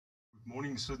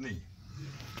Morning, Sydney.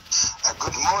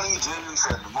 Good morning, James,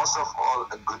 and most of all,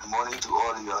 good morning to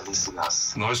all your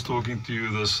listeners. Nice talking to you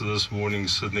this morning,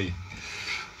 Sydney.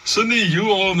 Sydney, you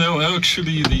are now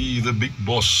actually the big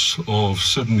boss of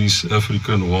Sydney's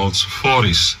African Wild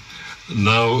Safaris.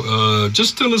 Now,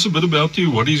 just tell us a bit about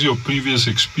you. What is your previous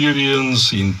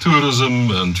experience in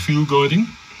tourism and field guiding?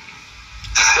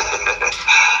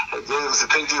 James,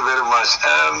 thank you very much.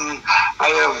 I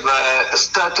have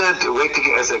started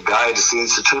working as a guide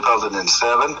since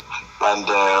 2007, and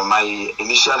my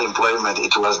initial employment,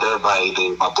 it was there by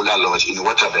the Mapula Lodge in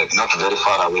Waterberg, not very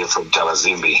far away from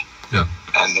Tawazimbi. Yeah.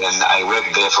 And then I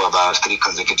worked there for about 3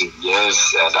 consecutive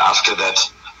years, and after that,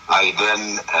 I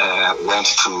then went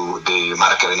to the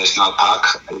Marakele National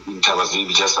Park in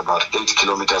Tawazimbi, just about 8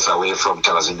 kilometers away from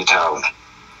Tawazimbi town.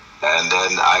 And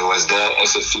then I was there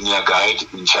as a senior guide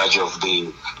in charge of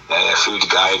the field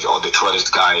guide or the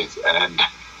tourist guide. And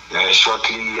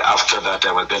shortly after that,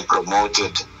 I was then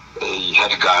promoted a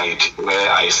head guide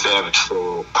where I served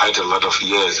for quite a lot of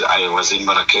years. I was in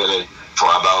Marakele for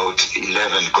about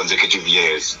 11 consecutive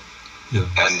years. Yeah.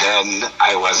 And then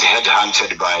I was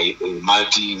headhunted by a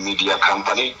multimedia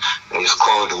company. It's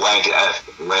called Wild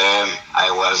Earth, where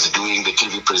I was doing the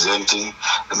TV presenting.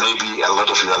 Maybe a lot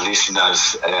of your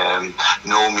listeners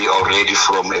know me already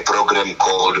from a program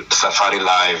called Safari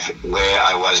Live, where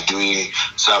I was doing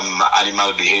some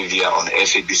animal behavior on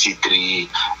SABC3,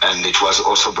 and it was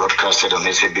also broadcasted on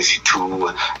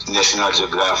SABC2, National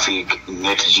Geographic,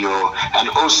 Net Geo, and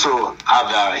also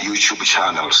other YouTube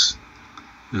channels.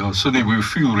 Yeah, Sydney, we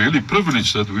feel really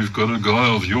privileged that we've got a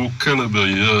guy of your caliber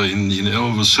here in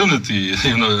our vicinity.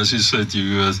 You know, as you said,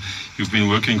 you've been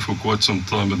working for quite some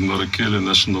time at Marakele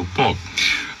National Park.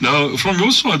 Now, from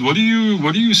your side, what do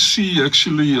you see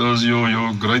actually as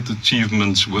your great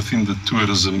achievements within the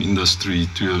tourism industry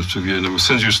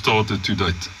since you started to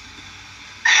date?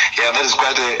 Yeah, that is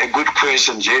quite a good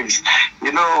question, James.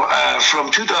 You know,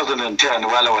 from 2010,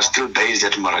 while I was still based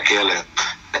at Marakele,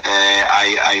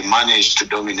 I managed to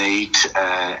dominate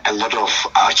a lot of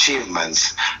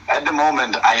achievements. At the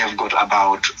moment, I have got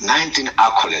about 19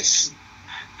 accolades.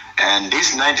 And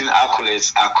these 19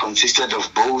 accolades are consisted of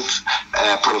both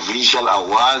provincial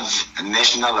awards,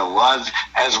 national awards,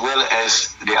 as well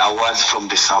as the awards from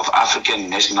the South African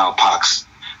national parks.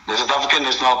 The South African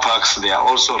national parks, they are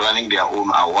also running their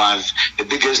own awards. The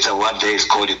biggest award there is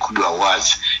called the Kudu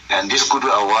Awards. And these Kudu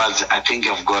Awards, I think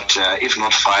I've got, if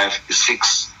not 5,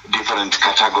 6 different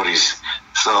categories.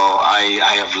 So I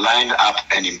have lined up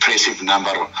an impressive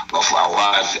number of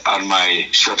awards on my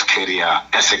short career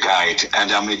as a guide.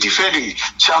 And I'm a defending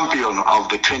champion of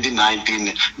the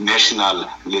 2019 National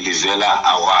Lilizela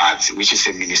Awards, which is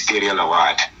a ministerial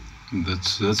award.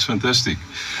 That's fantastic.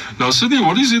 Now, Sydney,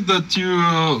 what is it that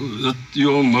you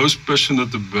are most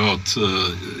passionate about?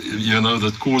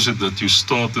 That caused it that you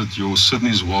started your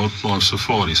Sydney's Wildlife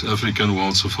Safaris, African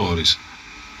Wild Safaris.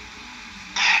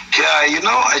 Yeah, you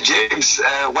know, James,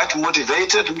 what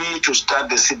motivated me to start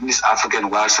the Sydney's African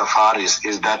Wild Safaris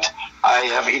is that I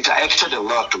have interacted a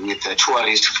lot with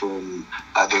tourists from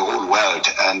the whole world,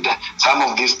 and some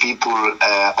of these people,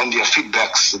 on their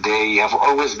feedbacks, they have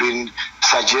always been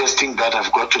suggesting that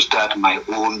I've got to start my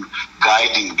own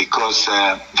guiding because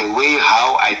the way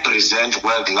how I present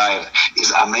wildlife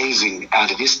is amazing, and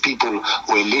these people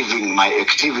who are living my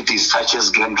activities such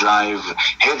as game drive,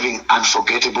 having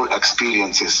unforgettable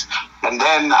experiences. And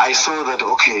then I saw that,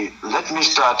 okay, let me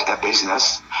start a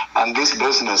business, and this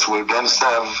business will then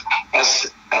serve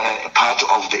as a part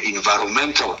of the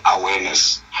environmental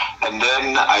awareness. And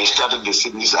then I started the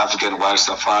Sydney's African Wild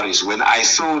Safaris when I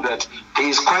saw that there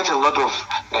is quite a lot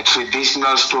of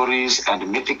traditional stories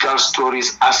and mythical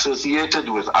stories associated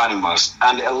with animals.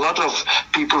 And a lot of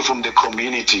people from the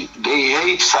community, they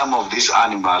hate some of these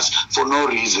animals for no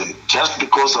reason, just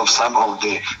because of some of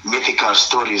the mythical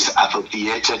stories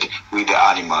associated with the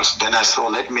animals. Then I saw,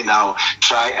 let me now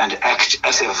try and act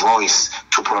as a voice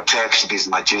to protect these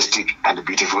majestic and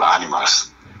beautiful animals.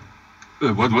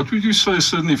 What would you say,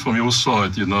 Sydney, from your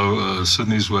side,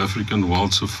 Sydney's African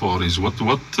Wild Safaris, what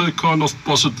kind of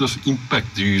positive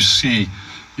impact do you see,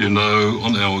 on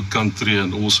our country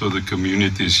and also the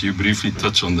communities? You briefly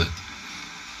touch on that.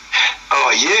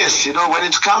 Oh, yes. When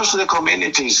it comes to the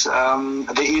communities,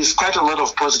 there is quite a lot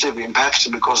of positive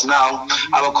impact because now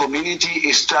our community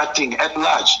is starting at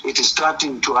large. It is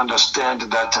starting to understand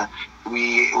that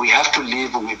we have to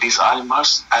live with these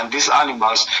animals, and these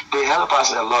animals, they help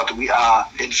us a lot. We are,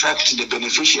 in fact, the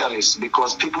beneficiaries,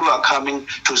 because people are coming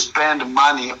to spend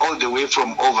money all the way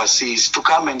from overseas to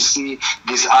come and see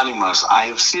these animals. I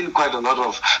have seen quite a lot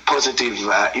of positive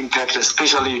impact,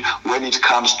 especially when it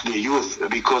comes to the youth,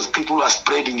 because people are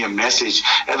spreading a message.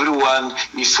 Everyone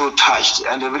is so touched,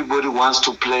 and everybody wants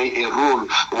to play a role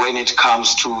when it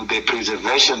comes to the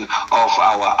preservation of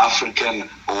our African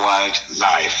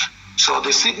wildlife. So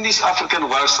the Sydney's African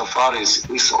Wild Safaris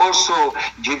is also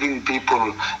giving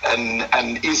people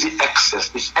an easy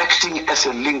access. It's acting as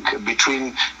a link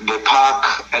between the park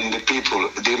and the people,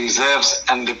 the reserves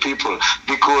and the people,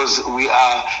 because we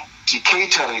are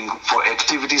catering for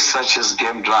activities such as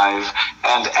game drive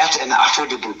and at an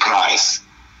affordable price.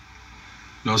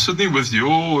 Now, Sydney, with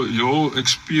your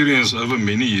experience over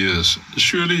many years,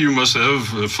 surely you must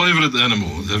have a favorite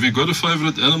animal. Have you got a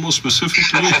favorite animal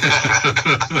specifically?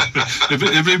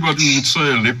 Everybody would say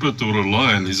a leopard or a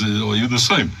lion. Are you the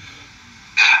same?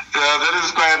 That is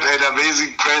quite an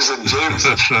amazing present, James.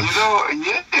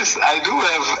 Yes, I do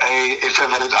have a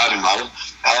favorite animal.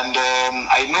 And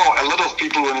I know a lot of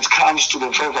people, when it comes to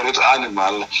the favorite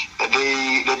animal,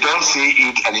 they don't see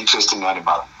it an interesting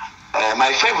animal.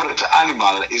 My favorite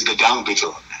animal is the dung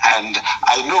beetle, and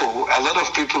I know a lot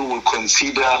of people will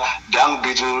consider dung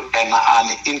beetle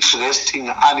an interesting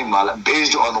animal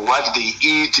based on what they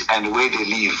eat and where they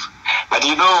live. But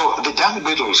the dung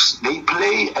beetles, they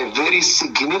play a very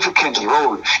significant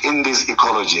role in this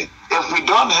ecology. If we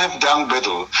don't have dung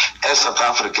beetle as South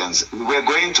Africans, we're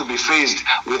going to be faced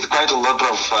with quite a lot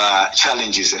of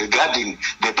challenges regarding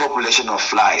the population of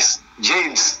flies.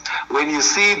 James, when you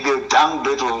see the dung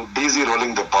beetle busy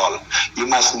rolling the ball, you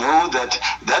must know that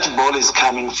that ball is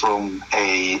coming from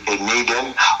a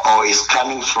maiden, or is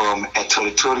coming from a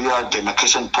territorial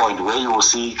demarcation point where you will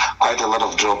see quite a lot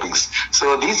of droppings.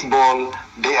 So this ball,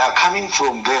 they are coming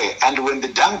from there, and when the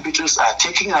dung beetles are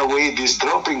taking away these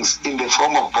droppings in the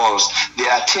form of balls, they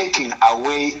are taking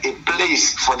away a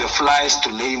place for the flies to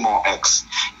lay more eggs.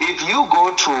 If you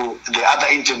go to the other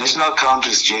international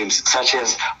countries, James, such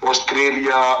as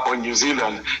Australia or New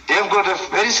Zealand, they've got a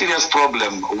very serious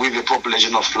problem with the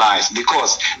population of flies,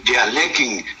 because they are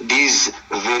lacking these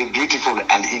very beautiful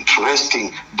and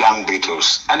interesting dung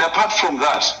beetles. And apart from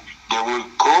that, they will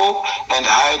go and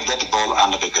hide that ball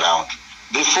under the ground.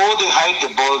 Before they hide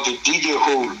the ball, they dig a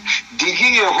hole.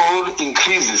 Digging a hole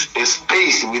increases a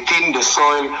space within the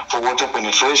soil for water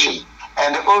penetration.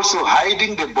 And also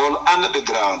hiding the ball under the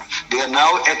ground, they are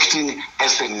now acting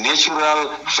as a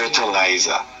natural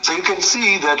fertilizer. So you can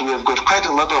see that we have got quite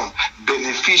a lot of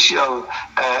beneficial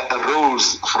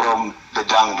roles from the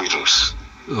dung beetles.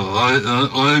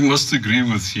 I must agree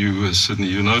with you, Sydney.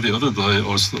 The other day I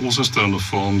was also still on a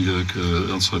farm here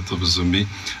outside of Zimbi,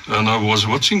 and I was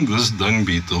watching this dung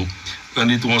beetle,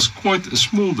 and it was quite a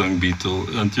small dung beetle.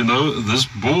 And this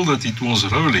ball that it was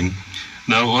rolling,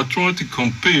 now I tried to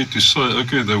compare to say,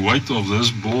 okay, the weight of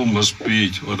this ball must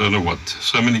be, I don't know what,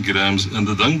 so many grams, and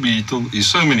the dung beetle is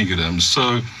so many grams.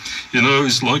 So,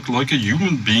 it's like a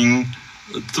human being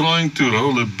trying to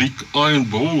roll a big iron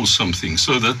ball or something.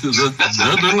 So that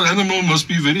little animal must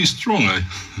be very strong, eh?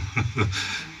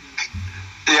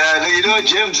 Yeah,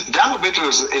 James, dung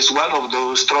beetles is one of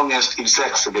the strongest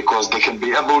insects, because they can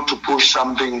be able to push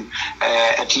something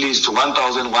at least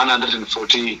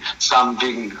 1,140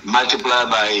 something multiplied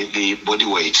by the body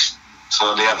weight.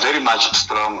 So they are very much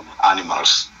strong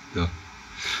animals. Yeah.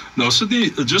 Now,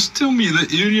 Sydney, just tell me the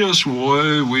areas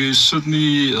where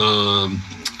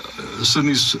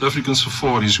Sydney's African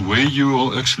Safaris, where you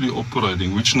are actually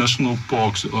operating. Which national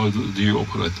parks do you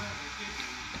operate?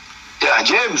 Yeah,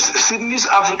 James, Sydney's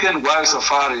African Wild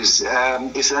Safaris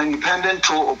is an independent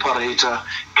tour operator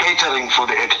catering for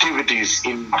the activities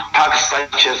in parks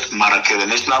such as Marakele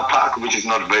National Park, which is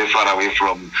not very far away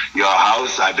from your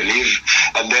house, I believe.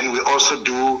 And then we also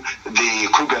do the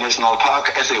Kruger National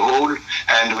Park as a whole,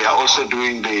 and we are also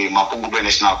doing the Mapungubwe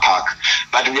National Park.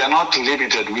 But we are not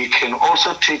limited. We can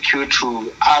also take you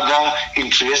to other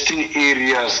interesting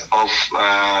areas of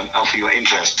your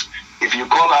interest. If you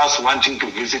call us wanting to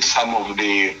visit some of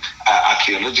the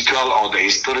archaeological or the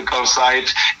historical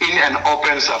sites in an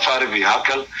open safari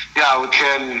vehicle, we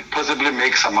can possibly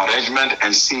make some arrangement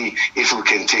and see if we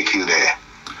can take you there.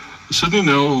 Sydney,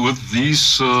 now with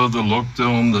these, the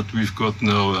lockdown that we've got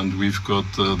now, and we've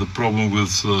got the problem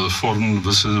with foreign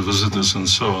visitors and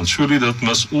so on, surely that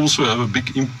must also have a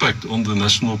big impact on the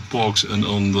national parks and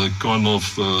on the kind of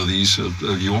these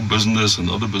your business and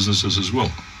other businesses as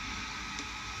well.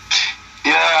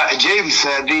 Yeah, James,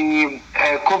 the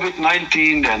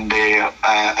COVID-19 and the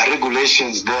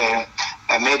regulations there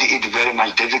made it very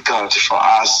much difficult for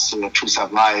us to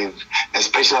survive,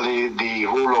 especially the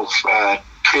whole of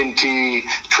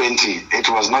 2020. It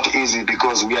was not easy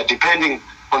because we are depending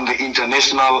on the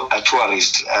international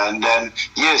tourists. And then,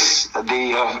 yes, they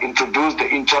have introduced the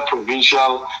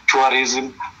inter-provincial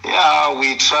tourism. Yeah,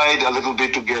 we tried a little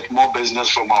bit to get more business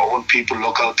from our own people,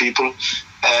 local people.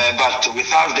 But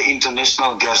without the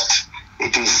international guests,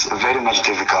 it is very much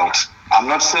difficult. I'm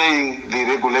not saying the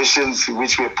regulations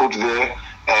which were put there,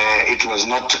 it was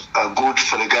not good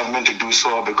for the government to do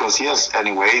so, because yes,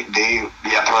 anyway,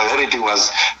 their priority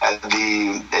was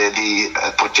the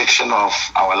protection of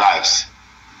our lives.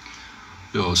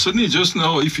 Yeah, Sydney, just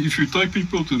now, if you take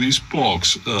people to these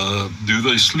parks, do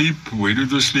they sleep? Where do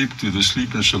they sleep? Do they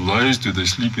sleep in chalets? Do they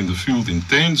sleep in the field in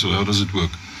tents? Or how does it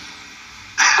work?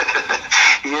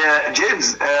 Yeah,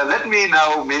 James, let me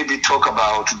now maybe talk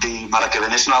about the Waterberg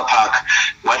National Park,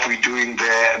 what we're doing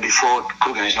there before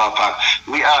Kruger National Park.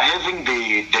 We are having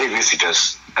the day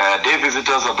visitors. Day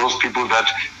visitors are those people that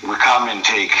we come and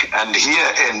take. And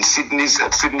here in Sydney's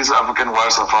African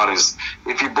Wild Safaris,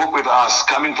 if you book with us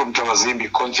coming from Tawazimbi,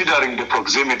 considering the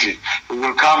proximity, we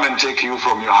will come and take you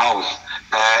from your house.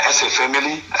 As a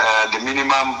family, the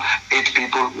minimum 8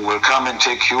 people will come and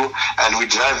take you, and we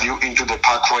drive you into the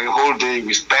park for a whole day.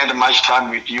 We spend much time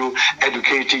with you,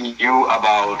 educating you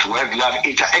about wildlife,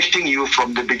 interacting you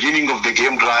from the beginning of the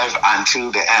game drive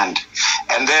until the end.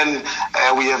 And then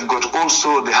we have got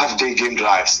also the half-day game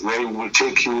drives, where we will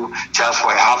take you just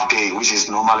for a half day, which is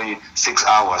normally 6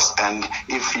 hours. And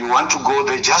if you want to go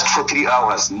there just for 3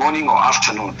 hours, morning or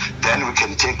afternoon, then we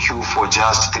can take you for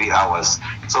just 3 hours.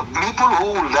 So people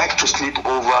who would like to sleep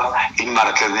over in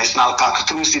Waterberg National Park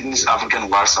through Sydney's African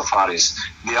Wild Safaris,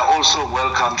 they are also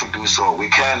welcome to do so. We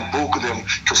can book them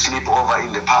to sleep over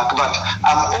in the park, but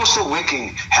I'm also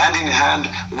working hand in hand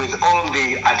with all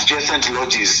the adjacent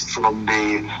lodges from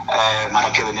the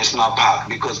Waterberg National Park,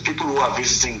 because people who are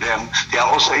visiting them, they are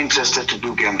also interested to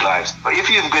do game drives. But if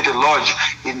you've got a lodge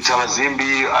in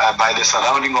Tawazimbi by the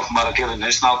surrounding of Waterberg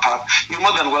National Park, you're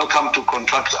more than welcome to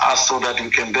contact us so that we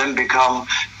can then become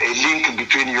a link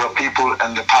between your people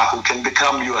and the park. We can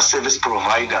become your service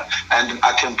provider, and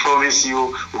I can promise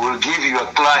you we will give your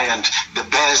client the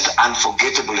best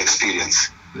unforgettable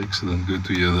experience. Excellent, good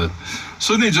to hear that.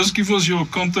 Sydney, just give us your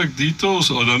contact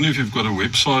details. I don't know if you've got a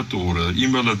website or an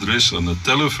email address and a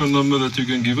telephone number that you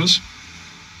can give us.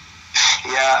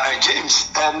 Yeah,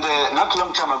 James, and not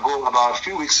long time ago, about a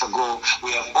few weeks ago,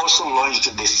 we have also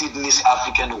launched the Sydney's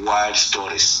African Wild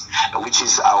Stories, which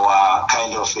is our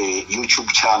kind of a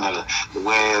YouTube channel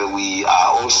where we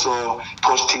are also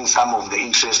posting some of the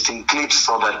interesting clips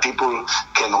so that people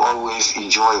can always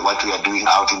enjoy what we are doing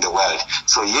out in the world.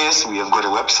 So yes, we have got a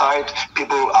website.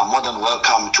 People are more than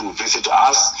welcome to visit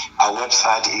us. Our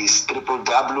website is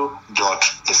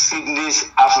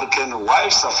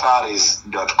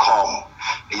www.sydneysafricanwildsafaris.com.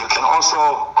 You can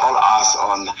also call us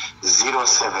on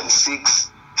 076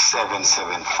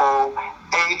 774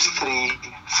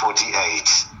 8348.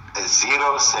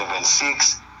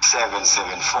 076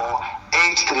 774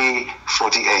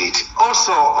 8348.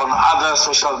 Also on other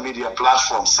social media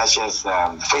platforms such as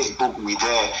Facebook, we're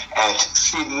there at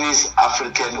Sydney's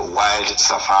African Wild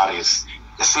Safaris.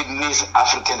 The Sydney's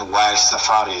African Wild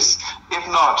Safaris. If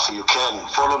not, you can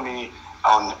follow me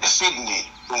on Sydney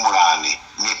Fhumulani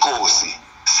Mikosi.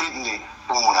 Sydney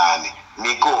Fhumulani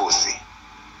Mikosi.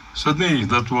 Sydney,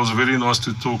 that was very nice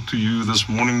to talk to you this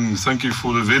morning. Thank you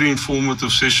for a very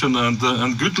informative session, and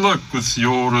good luck with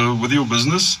your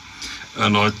business.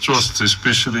 And I trust,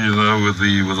 especially with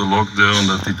the lockdown,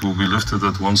 that it will be lifted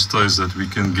at one stage, that we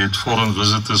can get foreign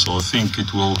visitors. I think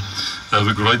it will have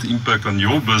a great impact on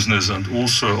your business, and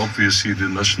also obviously the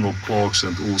national parks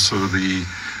and also the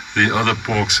other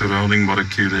parks surrounding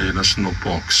Waterberg National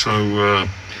Park. So,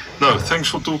 no, thanks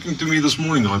for talking to me this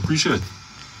morning. I appreciate it.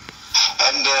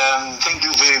 And thank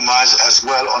you very much as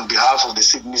well on behalf of the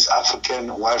Sydney's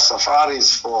African Wild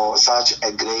Safaris for such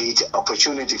a great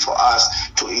opportunity for us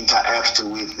to interact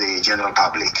with the general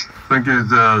public. Thank you,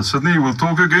 Sydney. We'll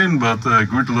talk again, but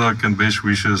good luck and best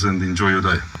wishes, and enjoy your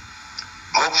day.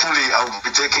 Hopefully, I'll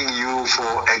be taking you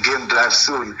for a game drive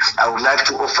soon. I would like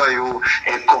to offer you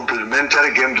a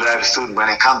complimentary game drive soon when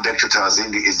I come back to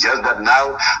Tawazimbi. It's just that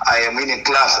now I am in a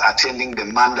class attending the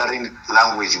Mandarin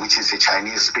language, which is a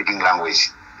Chinese-speaking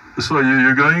language. So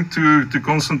you're going to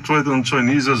concentrate on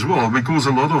Chinese as well, because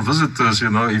a lot of visitors,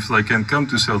 if they can come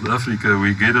to South Africa,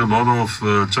 we get a lot of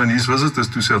Chinese visitors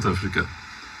to South Africa.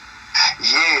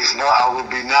 Yes, no, I will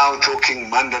be now talking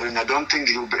Mandarin. I don't think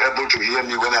you'll be able to hear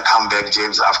me when I come back,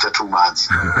 James, after 2 months.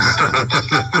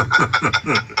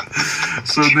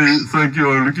 Sydney, thank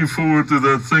you. I'm looking forward to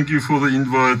that. Thank you for the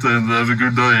invite and have a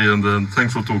good day. And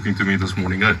thanks for talking to me this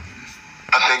morning.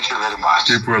 Thank you very much.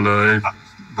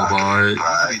 Bye-bye.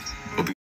 Bye.